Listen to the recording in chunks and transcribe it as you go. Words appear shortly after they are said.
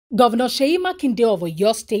Governor Seyi Makinde of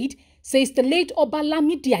Oyo State says the late Oba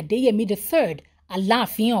Lamidi Adeyemi III,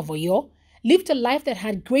 Alaafin of Oyo, lived a life that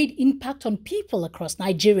had great impact on people across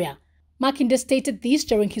Nigeria. Makinde stated this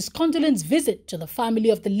during his condolence visit to the family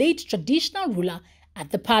of the late traditional ruler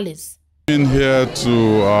at the palace. Been here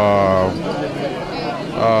to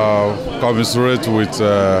commiserate with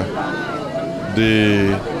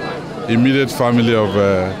the immediate family of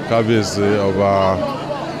Kabiyesi,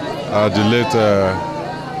 of the late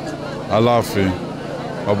Alaafin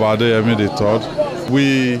of Adeyemi III.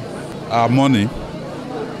 We are mourning.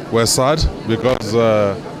 We're sad because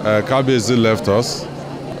Kabiyesi left us.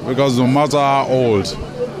 Because no matter how old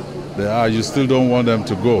they are, you still don't want them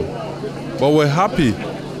to go. But we're happy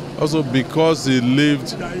also because he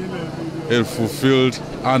lived a fulfilled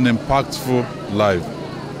and impactful life.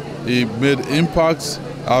 He made impacts.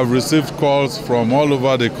 I've received calls from all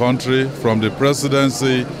over the country, from the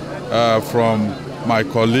presidency, from my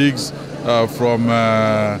colleagues, from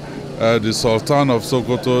the Sultan of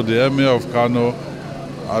Sokoto, the Emir of Kano.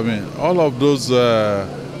 I mean, all of those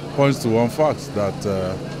points to one fact that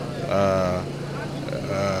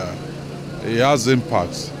he has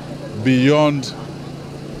impacts beyond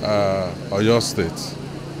Oyo State,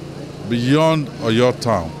 beyond Oyo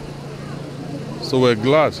town. So we're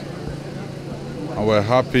glad and we're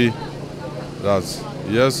happy that,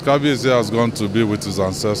 yes, Kabiyesi has gone to be with his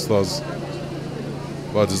ancestors,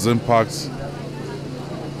 but his impact,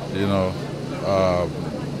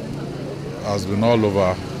 has been all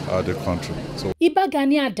over the country. So, Iba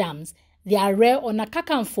Gani Adams, the Are Ona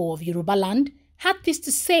Kakanfo of Yoruba land, had this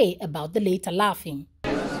to say about the late Alaafin.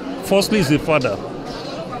 Firstly, he's a father.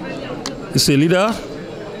 He's a leader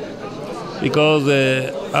because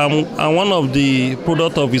I'm one of the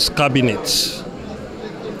product of his cabinet.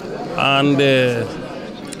 And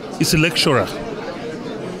he's a lecturer.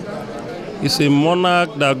 He's a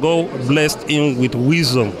monarch that God blessed him with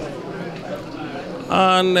wisdom.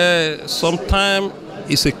 And sometimes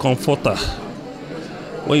he's a comforter.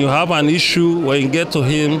 When you have an issue, when you get to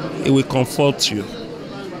him, he will comfort you.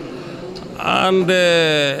 And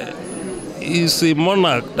he's a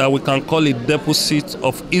monarch that we can call a deposit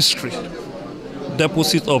of history,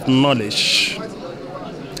 deposit of knowledge.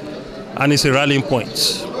 And it's a rallying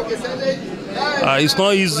point. It's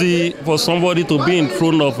not easy for somebody to be in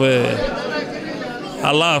front of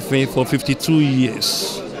Alaafin for 52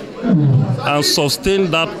 years and sustain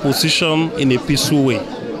that position in a peaceful way.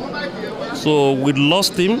 So we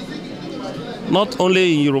lost him, not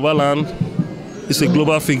only in Yoruba land, he's a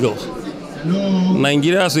global figure.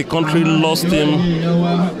 Nigeria as a country lost him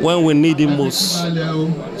when we need him most.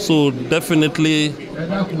 So definitely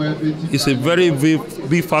it's a very big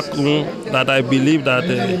vacuum that I believe that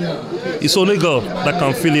it's only God that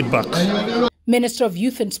can fill it back. Minister of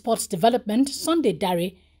Youth and Sports Development, Sunday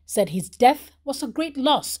Dare, said his death was a great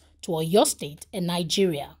loss to Oyo State and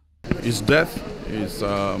Nigeria. His death is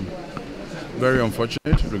very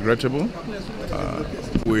unfortunate, regrettable.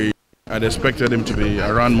 We had expected him to be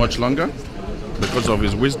around much longer because of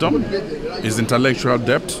his wisdom, his intellectual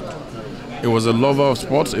depth. He was a lover of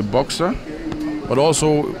sports, a boxer, but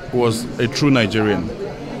also was a true Nigerian.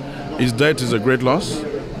 His death is a great loss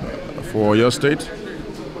for Oyo State,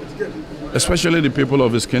 especially the people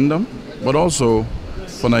of his kingdom, but also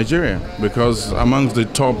for Nigeria, because amongst the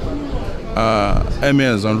top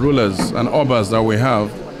emirs and rulers and obas that we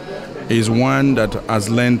have, is one that has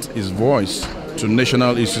lent his voice to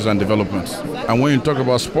national issues and developments. And when you talk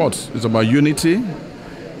about sports, it's about unity,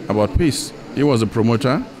 about peace. He was a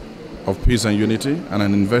promoter of peace and unity and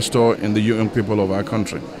an investor in the young people of our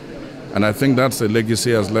country. And I think that's a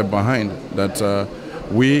legacy he has left behind that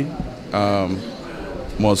we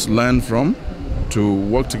must learn from, to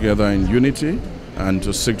work together in unity and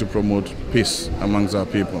to seek to promote peace amongst our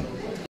people.